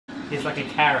He's like a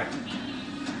carrot.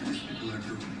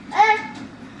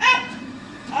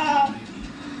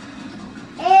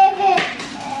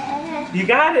 You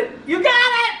got it! You got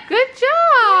it! Good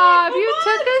job! You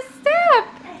took a step.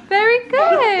 Very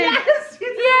good. Yes! You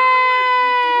did.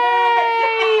 Yay!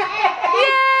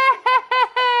 Yay!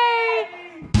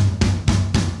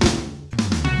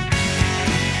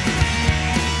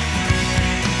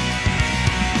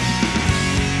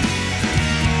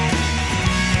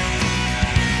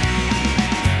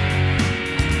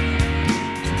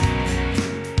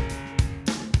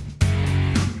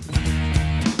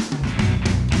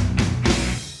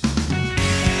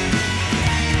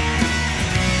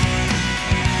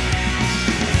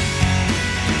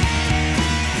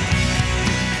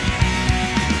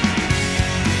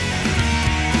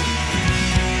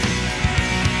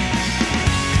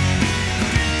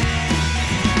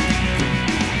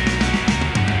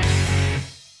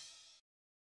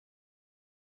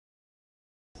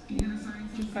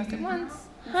 Press it once.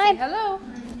 Hi. Say hello.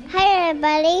 Hi,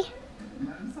 everybody.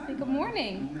 Say good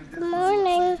morning. Good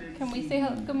morning. Can we say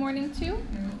good morning too?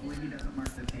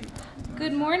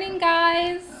 Good morning,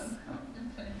 guys.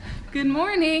 Good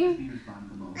morning.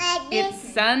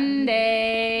 It's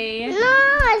Sunday. No,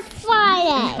 it's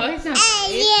Friday. No, it's not.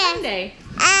 It's Sunday.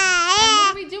 And what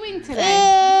are we doing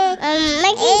today?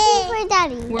 Making tea for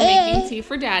Daddy. We're making tea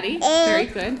for Daddy. Very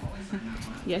good.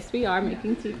 Yes, we are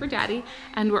making tea for Daddy.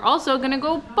 And we're also gonna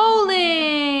go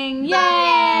bowling!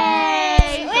 Yay!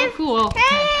 So cool.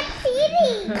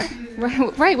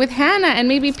 Right, with Hannah and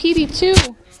maybe Petey too.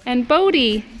 And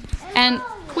Bodie. And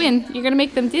Quinn, you're gonna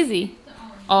make them dizzy.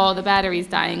 Oh, the battery's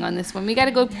dying on this one. We gotta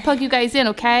go plug you guys in,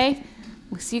 okay?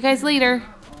 We'll see you guys later.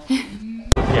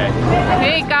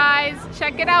 Hey guys,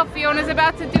 check it out. Fiona's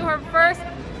about to do her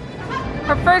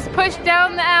first push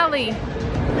down the alley.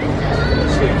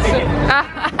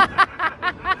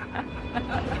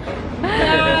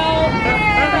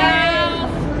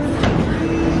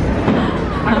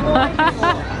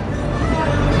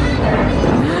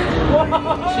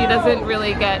 She doesn't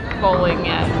really get bowling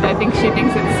yet. I think she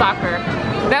thinks it's soccer.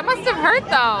 That must have hurt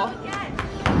though.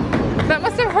 That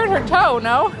must have hurt her toe,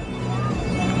 no?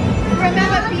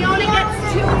 Remember, Fiona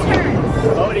gets 2 turns.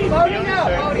 Bodie, Bodie, Fiona's no.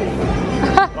 turn. Bodie.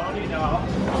 Bodie, no.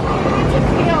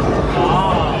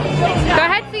 Oh. Go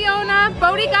ahead, Fiona.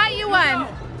 Bodie got you one.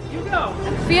 You go.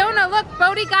 Fiona, look,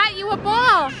 Bodie got you a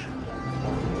ball.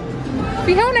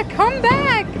 Fiona, come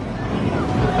back.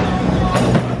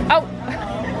 Oh.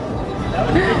 That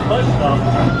was a good push, though.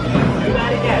 Do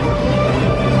that again.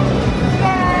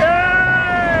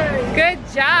 Yay! Good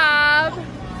job.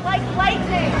 Like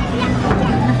lightning.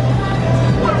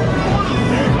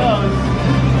 There it goes.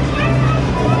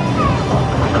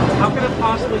 How could it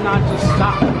possibly not just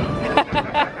stop?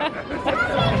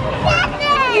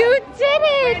 You did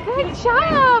it. Good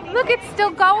job. Look, it's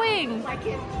still going. Like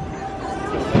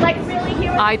really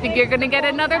here. I think you're going to get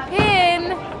another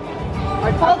pin.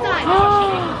 Hold on.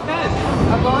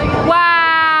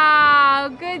 Wow.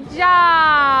 Good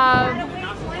job.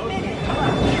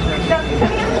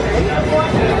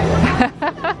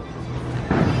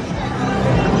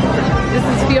 This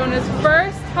is Fiona's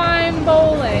first time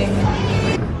bowling.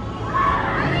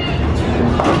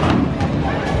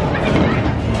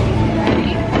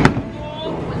 Ready?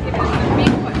 Give it a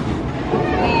big push.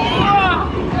 Oh,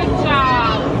 good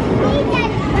job.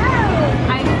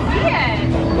 I see it.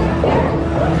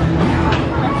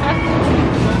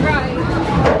 Right.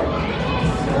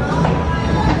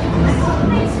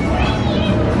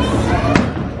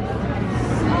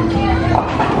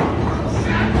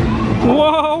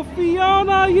 Whoa,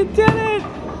 Fiona, you did it!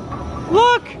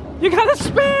 Look, you got a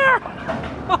spare!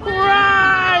 All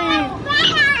right!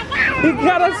 You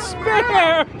got a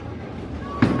spare!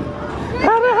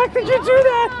 How the heck did you do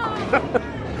that?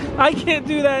 I can't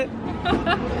do that.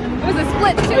 It was a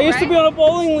split too, I used to be on a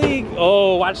bowling league.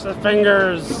 Oh, watch the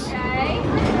fingers. Okay.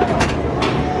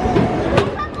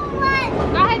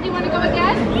 Go ahead, do you want to go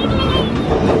again?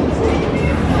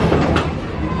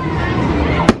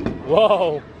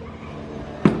 Whoa.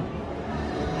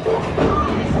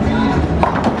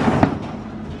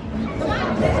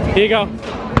 Here you go.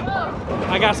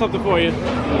 I got something for you.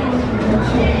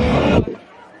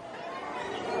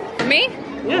 For me?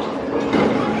 Yeah.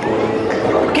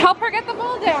 Help her get the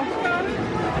ball down.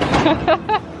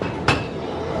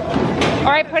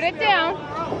 All right, put it down.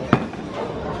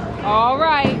 All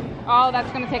right. Oh,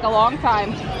 that's going to take a long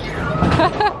time.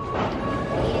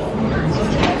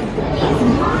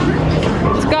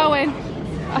 It's going.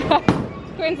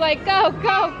 Quinn's like, go,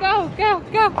 go, go, go,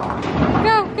 go,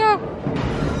 go, go.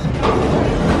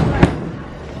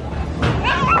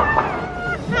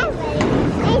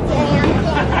 Hi,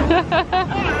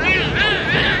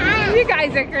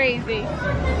 are crazy.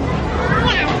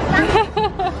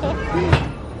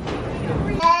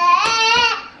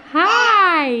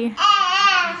 Hi.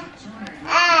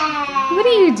 What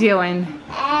are you doing?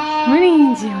 What are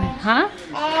you doing, huh?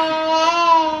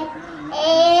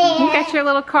 You got your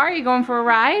little car? You going for a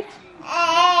ride?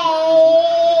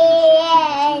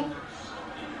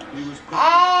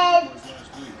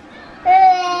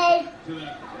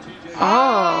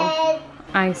 Oh,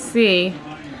 I see.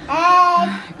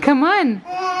 Come on.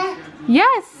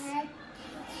 Yes.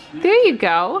 There you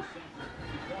go.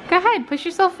 Go ahead, push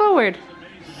yourself forward.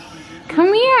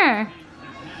 Come here.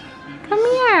 Come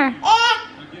here.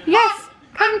 Yes,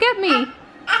 come get me.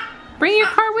 Bring your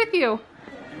car with you.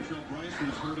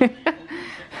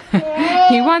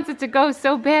 He wants it to go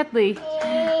so badly.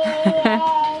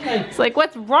 It's like,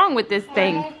 what's wrong with this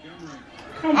thing?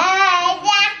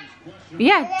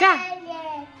 Yeah, da.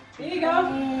 There you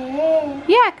go.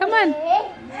 Yeah, come on.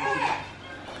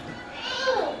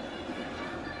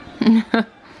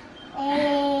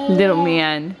 Little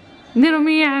man. Little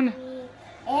man.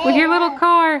 With your little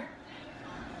car.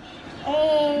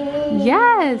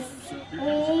 Yes.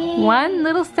 One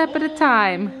little step at a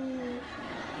time.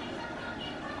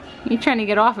 You're trying to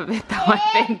get off of it though, I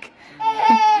think.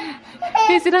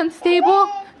 Is it unstable?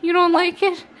 You don't like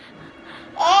it?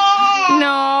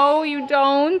 No, you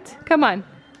don't. Come on.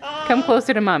 Come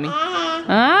closer to mommy.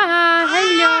 Ah,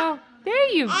 hello. There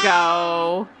you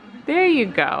go. There you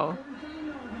go.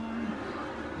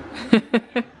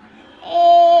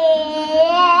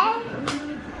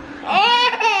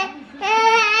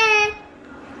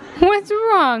 What's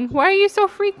wrong? Why are you so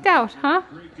freaked out, huh?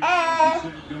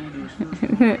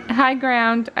 High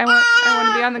ground. I want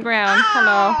to be on the ground.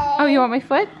 Hello. Oh, you want my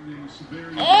foot?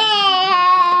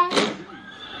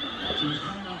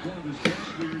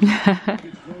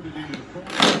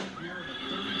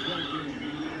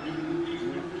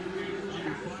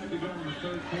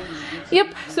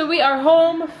 Yep, so we are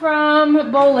home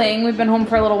from bowling. We've been home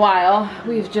for a little while.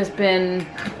 We've just been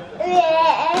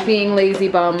being lazy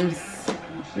bums.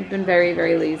 We've been very,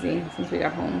 very lazy since we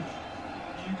got home.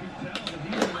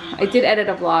 I did edit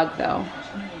a vlog though.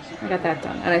 I got that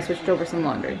done. And I switched over some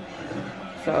laundry.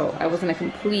 So I wasn't a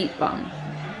complete bum.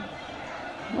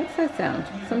 What's that sound?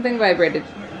 Something vibrated.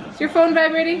 Is your phone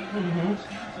vibrating? Mm-hmm.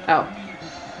 Oh.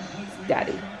 It's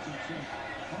Daddy.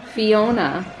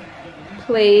 Fiona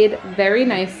played very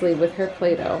nicely with her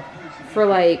Play-Doh for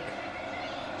like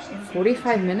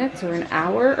 45 minutes or an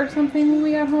hour or something when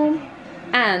we got home.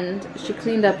 And she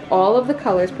cleaned up all of the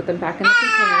colors, put them back in the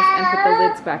containers, and put the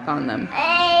lids back on them. What?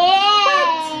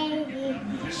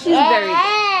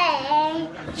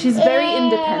 She's very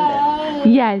independent.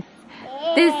 Yes.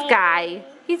 This guy,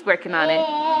 he's working on it.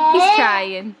 He's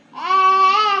trying.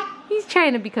 He's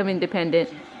trying to become independent.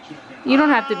 You don't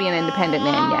have to be an independent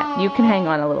man yet. You can hang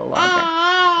on a little longer.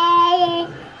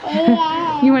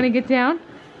 You want to get down?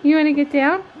 You want to get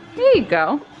down? There you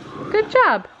go. Good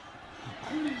job.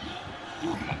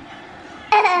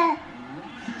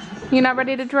 You not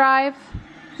ready to drive?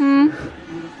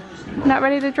 Not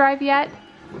ready to drive yet?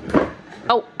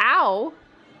 Oh, ow.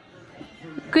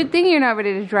 Good thing you're not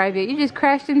ready to drive yet. You just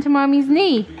crashed into mommy's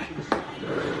knee.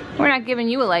 We're not giving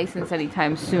you a license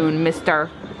anytime soon, mister.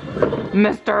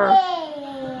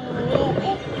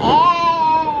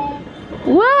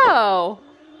 Whoa.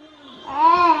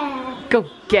 Go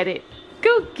get it.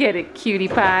 Go get it, cutie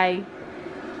pie.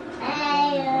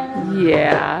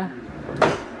 Yeah.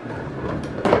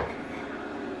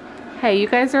 Hey, you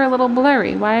guys are a little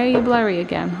blurry. Why are you blurry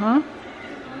again, huh?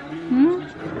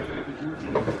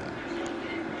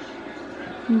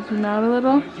 Zoom out a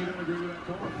little.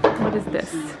 What is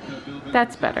this?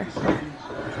 That's better.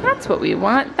 That's what we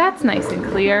want. That's nice and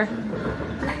clear.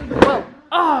 Whoa.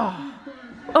 Oh.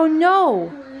 Oh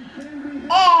no.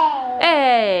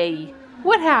 Hey.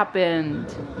 What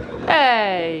happened?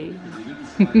 Hey.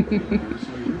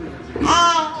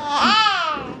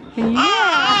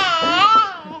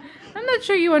 Yeah. I'm not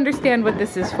sure you understand what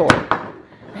this is for.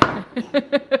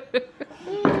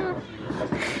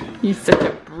 You're such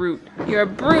a brute. You're a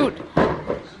brute.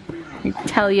 I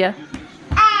tell ya.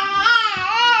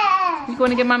 You going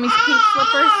to get mommy's pink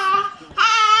slippers?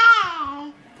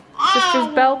 Sister's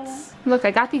belts. Look,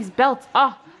 I got these belts.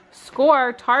 Oh,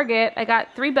 score, Target. I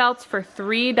got 3 belts for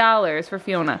 $3 for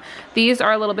Fiona. These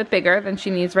are a little bit bigger than she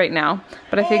needs right now,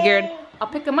 but I figured I'll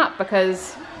pick them up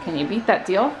because can you beat that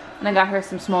deal? And I got her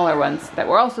some smaller ones that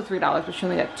were also $3, but she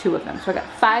only got 2 of them. So I got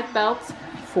 5 belts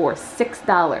for $6.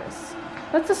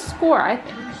 That's a score, I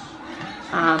think.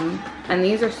 And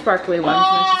these are sparkly ones,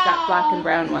 and then she's got black and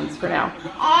brown ones for now.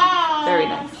 Very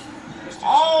nice.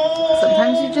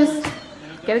 Sometimes you just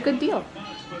get a good deal.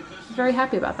 He's very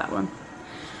happy about that one.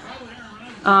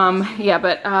 Yeah,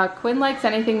 but Quinn likes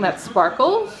anything that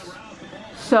sparkles,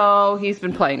 so he's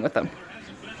been playing with them.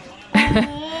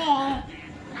 Can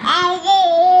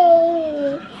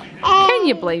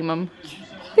you blame him?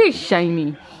 They're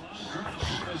shiny.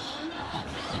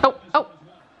 Oh, oh.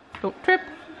 Don't trip.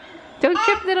 Don't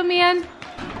trip, little man.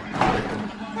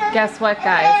 Guess what,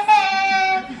 guys?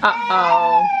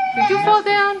 Uh-oh. Did you fall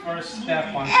down? First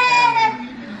step on camera.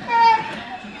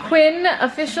 Quinn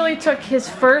officially took his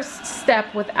first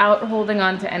step without holding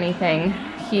on to anything.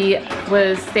 He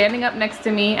was standing up next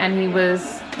to me and he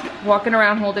was walking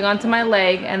around holding on to my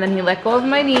leg, and then he let go of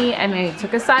my knee and he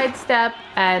took a side step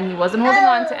and he wasn't holding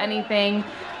on to anything,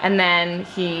 and then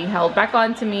he held back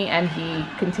on to me and he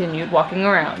continued walking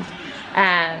around.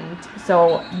 And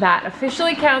so that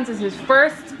officially counts as his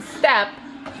first step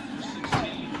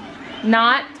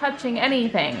not touching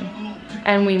anything,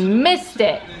 and we missed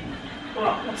it.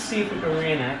 Well, let's see if we can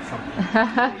reenact something.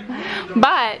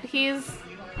 But he's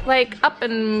like up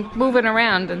and moving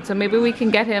around, and so maybe we can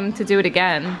get him to do it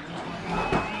again.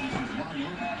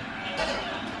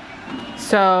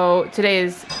 So today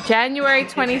is January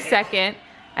 22nd,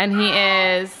 and he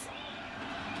is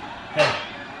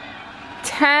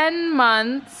 10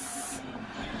 months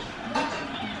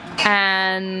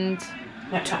and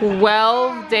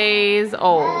 12 days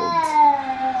old.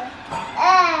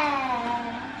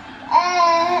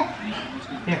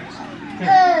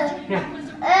 Here.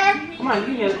 Come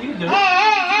on, you do it.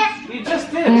 You just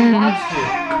did. You watched it.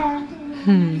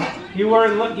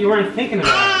 You weren't thinking about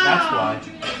it. That's why.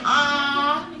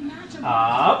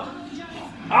 Up.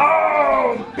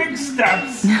 Oh, big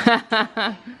steps.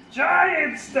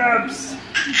 Giant steps.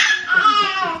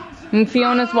 And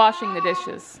Fiona's washing the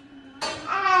dishes.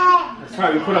 That's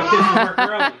right. We put our kids to work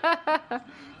early.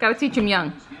 Gotta teach him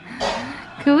young.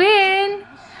 Quinn.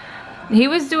 He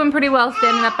was doing pretty well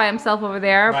standing up by himself over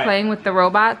there, right, playing with the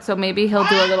robot, so maybe he'll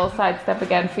do a little side step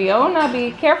again. Fiona,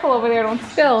 be careful over there, don't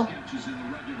spill.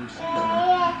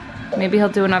 Maybe he'll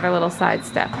do another little side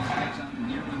step.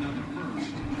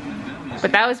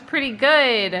 But that was pretty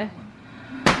good.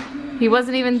 He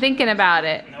wasn't even thinking about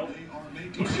it. Nope.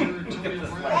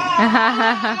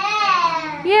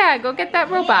 Yeah, go get that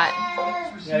robot.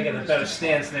 You gotta get a better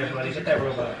stance there, everybody. Get that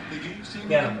robot.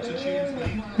 Get him.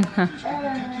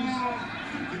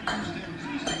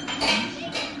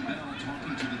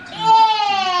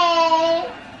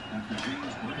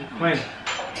 Quinn.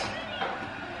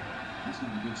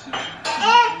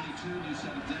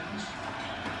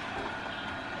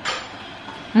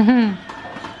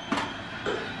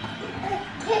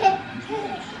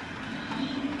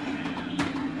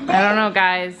 I don't know,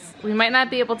 guys. We might not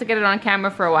be able to get it on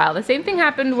camera for a while. The same thing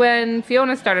happened when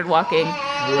Fiona started walking.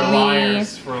 We were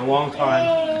liars for a long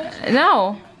time.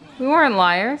 No, we weren't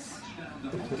liars.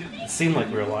 It seemed like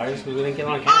we were liars, but we didn't get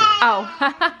on camera. Oh,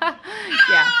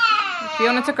 yeah.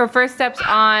 Fiona took her first steps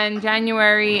on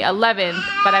January 11th,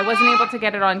 but I wasn't able to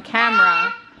get it on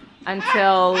camera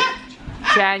until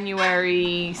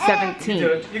January 17th. You can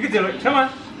do it. You can do it. Come on.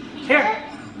 Here.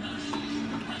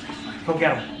 Go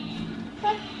get him.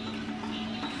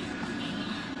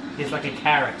 He's like a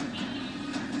carrot.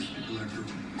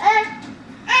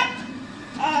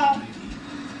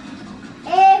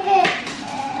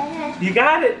 You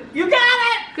got it. You got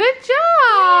it. Good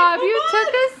job. You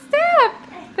took a step.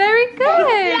 Very good.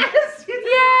 Yes. You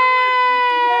did.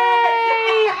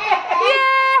 Yay!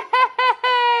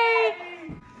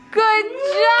 Yay! Good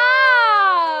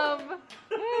job.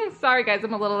 Sorry, guys.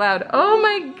 I'm a little loud. Oh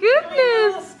my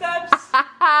goodness. Steps.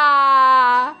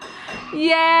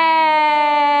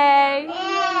 Yay!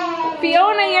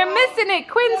 Fiona, you're missing it.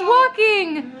 Quinn's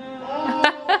walking.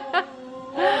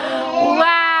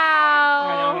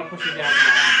 Wow. Push you down now.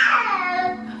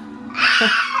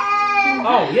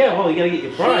 Oh, yeah, well, you gotta get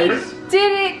your prize.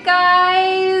 Did it,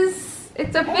 guys.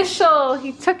 It's official.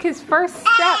 He took his first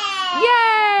step.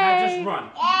 Yay! Now just run.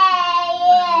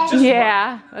 Just Yeah,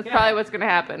 run. that's probably what's gonna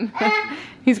happen.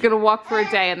 He's gonna walk for a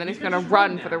day and then he's gonna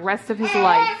run for the rest of his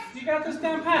life. You got this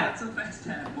down pat.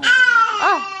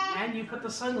 Oh, And you put the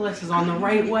sunglasses on the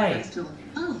right way.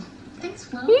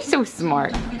 you're so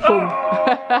smart. Boom.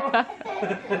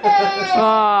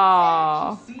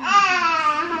 Oh.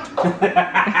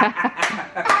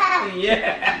 Yeah.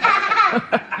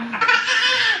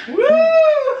 Woo!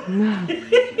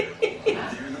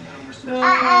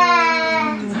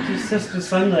 Your sister's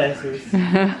sunglasses.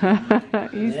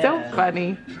 He's so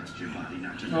funny.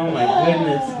 Oh my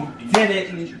goodness. You did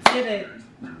it. You did it.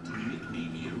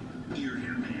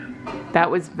 That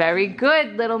was very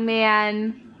good, little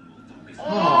man.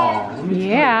 Oh, let me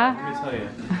Yeah. tell you.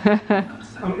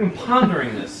 I'm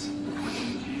pondering this.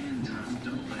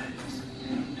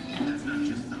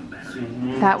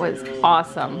 That was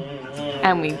awesome.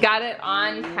 And we got it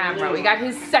on camera. We got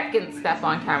his second step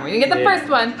on camera. You get the first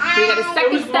one, we got his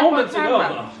second step on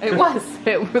camera. It was.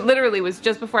 It literally was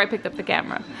just before I picked up the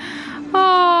camera.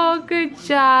 Oh, good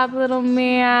job, little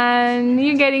man.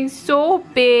 You're getting so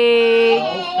big.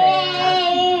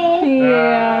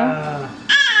 Yeah.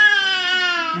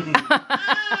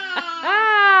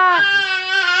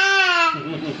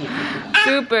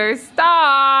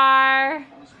 Superstar.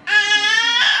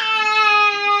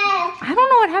 I don't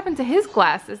know what happened to his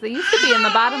glasses. They used to be in the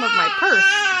bottom of my purse.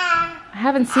 I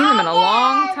haven't seen them in a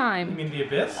long time. You mean the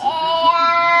abyss?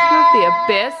 Not the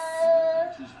abyss.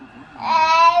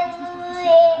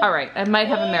 Alright, I might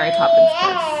have a Mary Poppins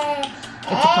purse.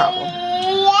 It's a problem.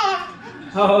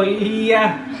 Oh,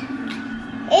 yeah.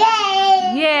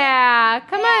 Yeah,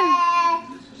 come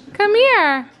on. Come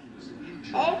here.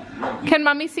 Can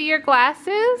mommy see your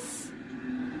glasses?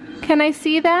 Can I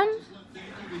see them?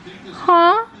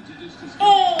 Huh?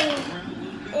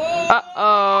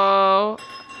 Uh-oh.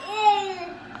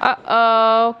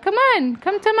 Uh-oh. Come on,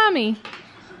 come to mommy.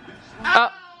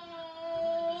 Oh.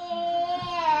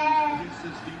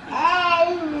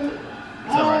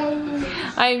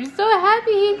 I'm so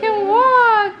happy he can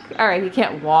walk. All right, he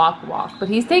can't walk, but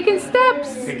he's taking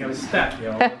steps. Taking a step,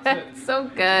 yo. That's so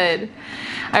good.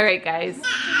 All right, guys.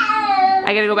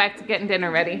 I gotta go back to getting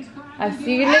dinner ready. I'll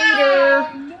see you later.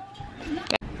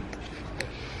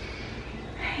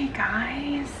 Hey,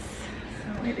 guys. So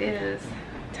it is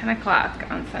 10 o'clock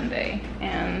on Sunday,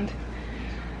 and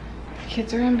the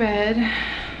kids are in bed.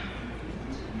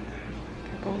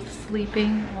 They're both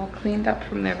sleeping, all cleaned up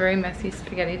from their very messy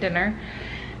spaghetti dinner.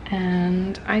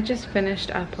 And I just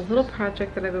finished up a little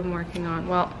project that I've been working on.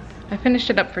 Well, I finished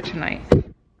it up for tonight. I've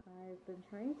been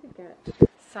trying to get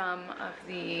some of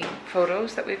the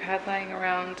photos that we've had lying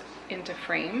around into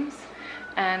frames,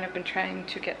 and I've been trying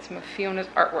to get some of Fiona's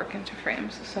artwork into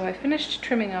frames. So I finished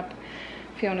trimming up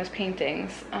Fiona's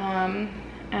paintings,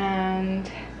 and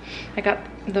I got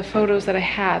the photos that I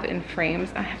have in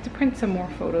frames. I have to print some more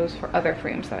photos for other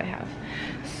frames that I have.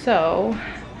 So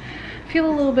I feel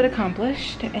a little bit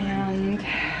accomplished, and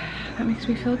that makes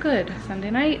me feel good. Sunday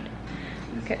night,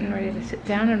 I'm getting ready to sit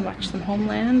down and watch some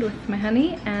Homeland with my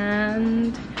honey,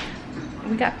 and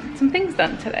we got some things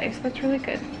done today, so that's really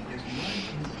good.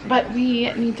 But we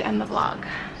need to end the vlog,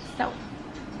 so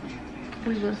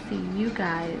we will see you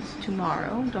guys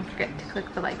tomorrow. Don't forget to click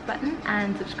the like button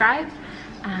and subscribe,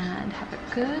 and have a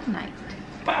good night.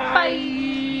 Bye.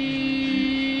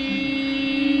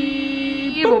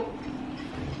 Bye.